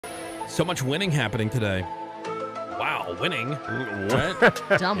So much winning happening today. Wow, winning. What?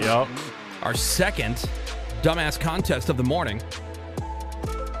 Dumb. Yep. Our second dumbass contest of the morning.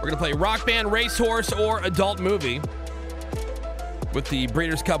 We're going to play rock band, racehorse, or adult movie with the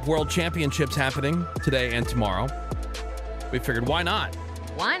Breeders' Cup World Championships happening today and tomorrow. We figured, why not?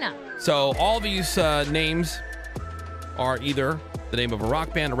 Why not? So all these names are either the name of a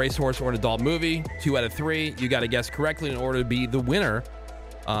rock band, a racehorse, or an adult movie. 2 out of 3. You got to guess correctly in order to be the winner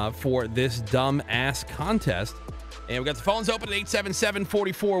for this dumb-ass contest. And we got the phones open at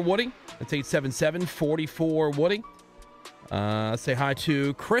 877-44-WOODY. That's 877-44-WOODY. Say hi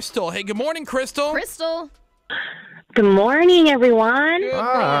to Crystal. Hey, good morning, Crystal. Crystal. Good morning, everyone.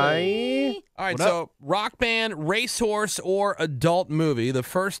 Hi. All right, What so rock band, racehorse, or adult movie. The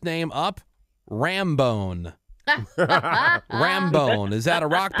first name up, Rambone. Rambone. Is that a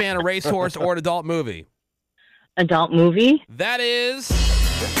rock band, a racehorse, or an adult movie? Adult movie. That is...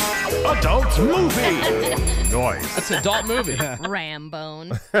 Adult movie. Noise. That's an adult movie.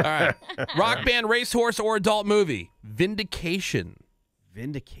 Rambone. All right. Rock band, racehorse, or adult movie? Vindication.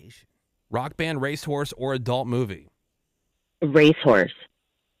 Vindication. Rock band, racehorse, or adult movie? Racehorse.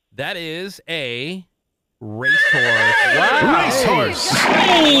 That is a racehorse. Wow. Racehorse.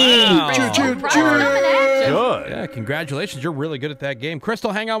 Wow. Good. Yeah, congratulations. You're really good at that game.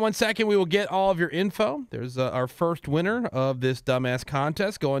 Crystal, hang on 1 second. We will get all of your info. There's our first winner of this dumbass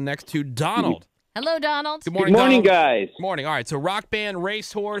contest going next to Donald. Hello, Donald. Good morning, Good morning, Donald. guys. Good morning. All right, so rock band,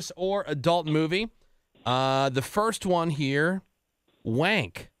 racehorse, or adult movie. The first one here,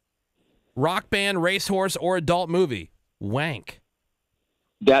 Wank. Rock band, racehorse, or adult movie? Wank.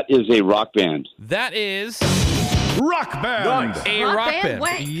 That is a rock band. That is Rock band. a Rock rock band, band.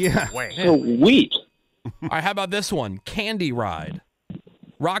 Wank. Yeah. Sweet. All right, how about this one? Candy Ride.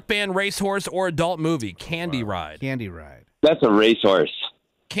 Rock band, racehorse, or adult movie? Candy Ride. Candy ride. That's a racehorse.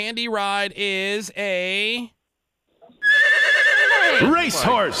 Candy Ride is a...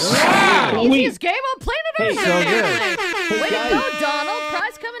 Racehorse. Easiest game on planet Earth. So good. Way to go, Donald.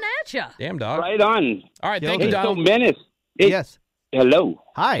 Prize coming at you. Damn, dog. Right on. All right, Yo, thank Hey, you, so Donald. Menace. Hey, Yes. hello.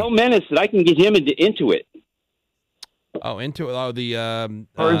 Hi. So Menace that I can get him into it. Oh, into it. Oh, the...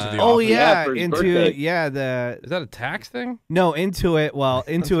 Oh Yeah, yeah, for his into birthday. the Is that a tax thing? no Intuit. Well,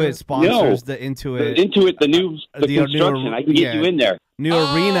 Intuit sponsors the The Intuit Intuit, the new the construction. new- I can get you yeah. in there. new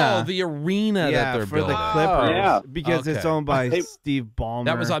Oh, arena. the arena that Yeah, they're for building. the Clippers. Yeah. Because it's Okay. owned by Hey, Steve Ballmer.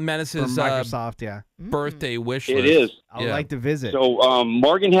 That was on from Menace's Microsoft. Yeah, birthday wish It list. is. I would Yeah. like to visit. So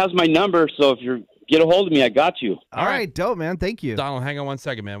Morgan has my number, so if you get a hold of me, I got you. All right, dope, man. Thank you. Donald, hang on 1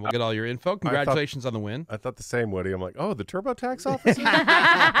 second, man. We'll get all your info. Congratulations on the win. I thought the same, Woody. I'm like, oh, the TurboTax office? You want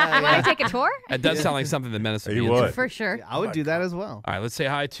to take a tour? It does sound like something that Menace would He be would. into. For sure. I would do that as well. All right, let's say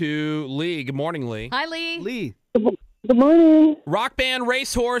hi to Lee. Good morning, Lee. Hi, Lee. Lee. Good morning. Rock band,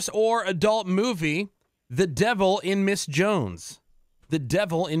 racehorse, or adult movie? The Devil in Miss Jones. The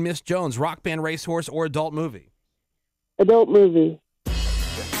Devil in Miss Jones. Rock band, racehorse, or adult movie? Adult movie.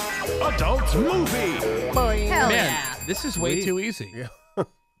 Adult movie. Hell Man, yeah. this is way Lee. too easy. Yeah.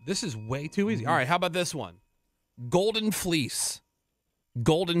 This is way too easy. All right, how about this one? Golden Fleece.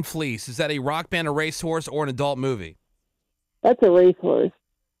 Golden Fleece. Is that a rock band, a racehorse, or an adult movie? That's a racehorse.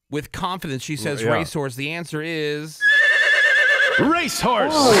 With confidence, she says Yeah. racehorse. The answer is...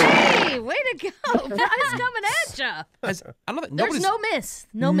 Racehorse. Hey, way to go. Prize coming at you. I don't know. There's Nobody's, no miss.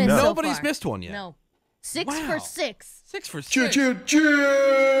 No miss so nobody's far. missed one yet. No. 6 Wow. for 6. 6 for 6.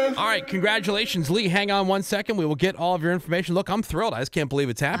 All right, congratulations, Lee. Hang on 1 second. We will get all of your information. Look, I'm thrilled. I just can't believe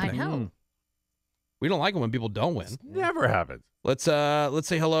it's I happening. know. We don't like it when people don't win. Never happens. Let's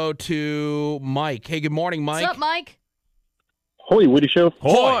say hello to Mike. Hey, good morning, Mike. What's up, Mike? Holy Woody Show.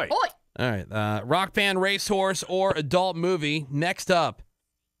 Hoy. Oi. All right, rock band, racehorse, or adult movie. Next up,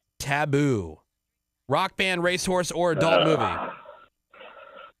 Taboo. Rock band, racehorse, or adult movie.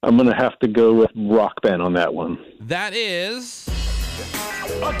 I'm going to have to go with Rock Band on that one. That is...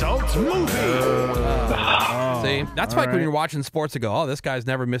 Adult movie. See, that's like all when right. you're watching sports and go, oh, this guy's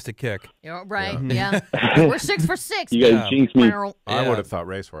never missed a kick. You're right. Yeah. We're 6 for 6. You guys Yeah. jinxed me. I Yeah. would have thought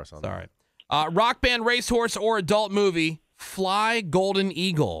racehorse on It's that. all right. Rock band, racehorse, or adult movie. Fly Golden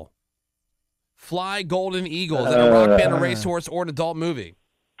Eagle. Fly Golden Eagle. Is that a rock band, a racehorse, or an adult movie?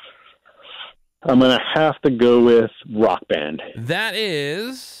 I'm going to have to go with Rock Band. That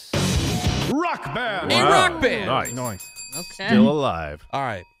is Rock band. a rock band. Nice. Nice. Okay. Still alive. All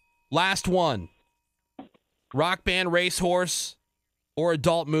right. Last one. Rock band, racehorse, or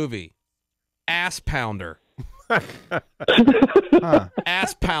adult movie. Ass Pounder. Huh.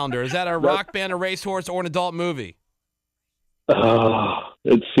 Ass Pounder. Is that a rock band, a racehorse, or an adult movie?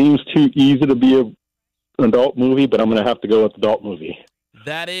 It seems too easy to be an adult movie, but I'm going to have to go with adult movie.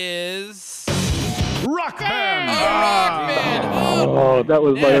 That is Rock Band. Rock Band. Oh, that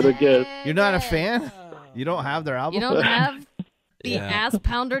was my other guess. You're not a fan? You don't have their album? You don't have the Yeah. ass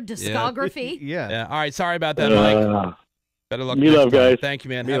pounder discography? Yeah. Yeah. All right. Sorry about that, Mike. Better luck. Me next love, time. guys. Thank you,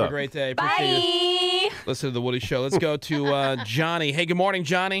 man. Me Have love. a great day. Appreciate you. Bye. Listen to the Woody Show. Let's go to Johnny. Hey, good morning,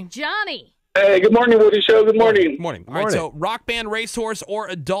 Johnny. Johnny. Hey, good morning, Woody Show. Good morning. Good morning. All right. So, rock band, racehorse, or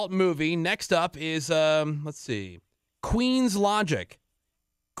adult movie. Next up is let's see, Queen's Logic.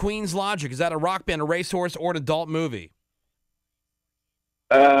 Queen's Logic. Is that a rock band, a racehorse, or an adult movie?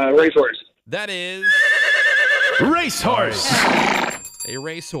 Racehorse. That is Racehorse. a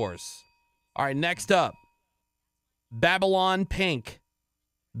racehorse. All right. Next up, Babylon Pink.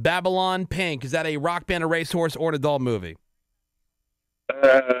 Babylon Pink. Is that a rock band, a racehorse, or an adult movie?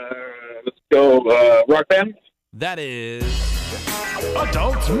 Let's go Rock Band. That is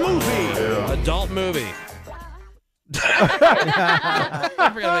Adult movie. adult movie.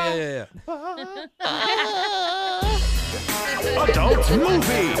 I forgot. Yeah. Adult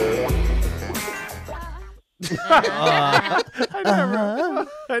movie.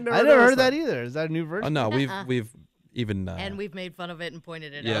 I never heard that either. Is that a new version? Oh no, we've even And we've made fun of it and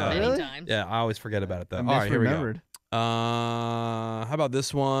pointed it Yeah. out many Really? times. yeah. I always forget about it though. I All right, here we go. misremembered. How about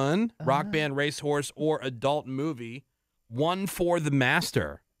this one? Rock band, racehorse, or adult movie? One for the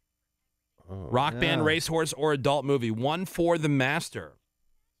master. Rock band, yeah. racehorse, or adult movie? One for the master.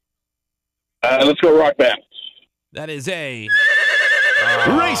 Let's go Rock Band. That is a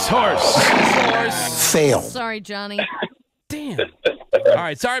Racehorse. racehorse. Sorry, Johnny. Damn. All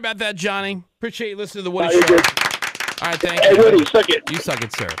right, sorry about that, Johnny. Appreciate you listening to the Woody you're Show. good. All right, thank Hey, you. Woody, suck it. You suck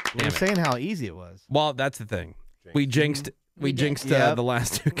it, sir. You Damn were it. saying how easy it was. Well, that's the thing. We jinxed. We We did. jinxed Yep. the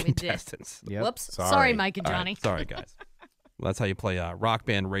last two did. contestants. Yep. Whoops. Sorry. Sorry, Mike and All right, Johnny. sorry, guys. Well, that's how you play rock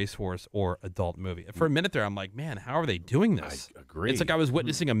band, racehorse, or adult movie. For a minute there, I'm like, man, how are they doing this? I agree. It's like I was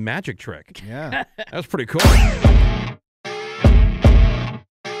witnessing a magic trick. Yeah. That was pretty cool.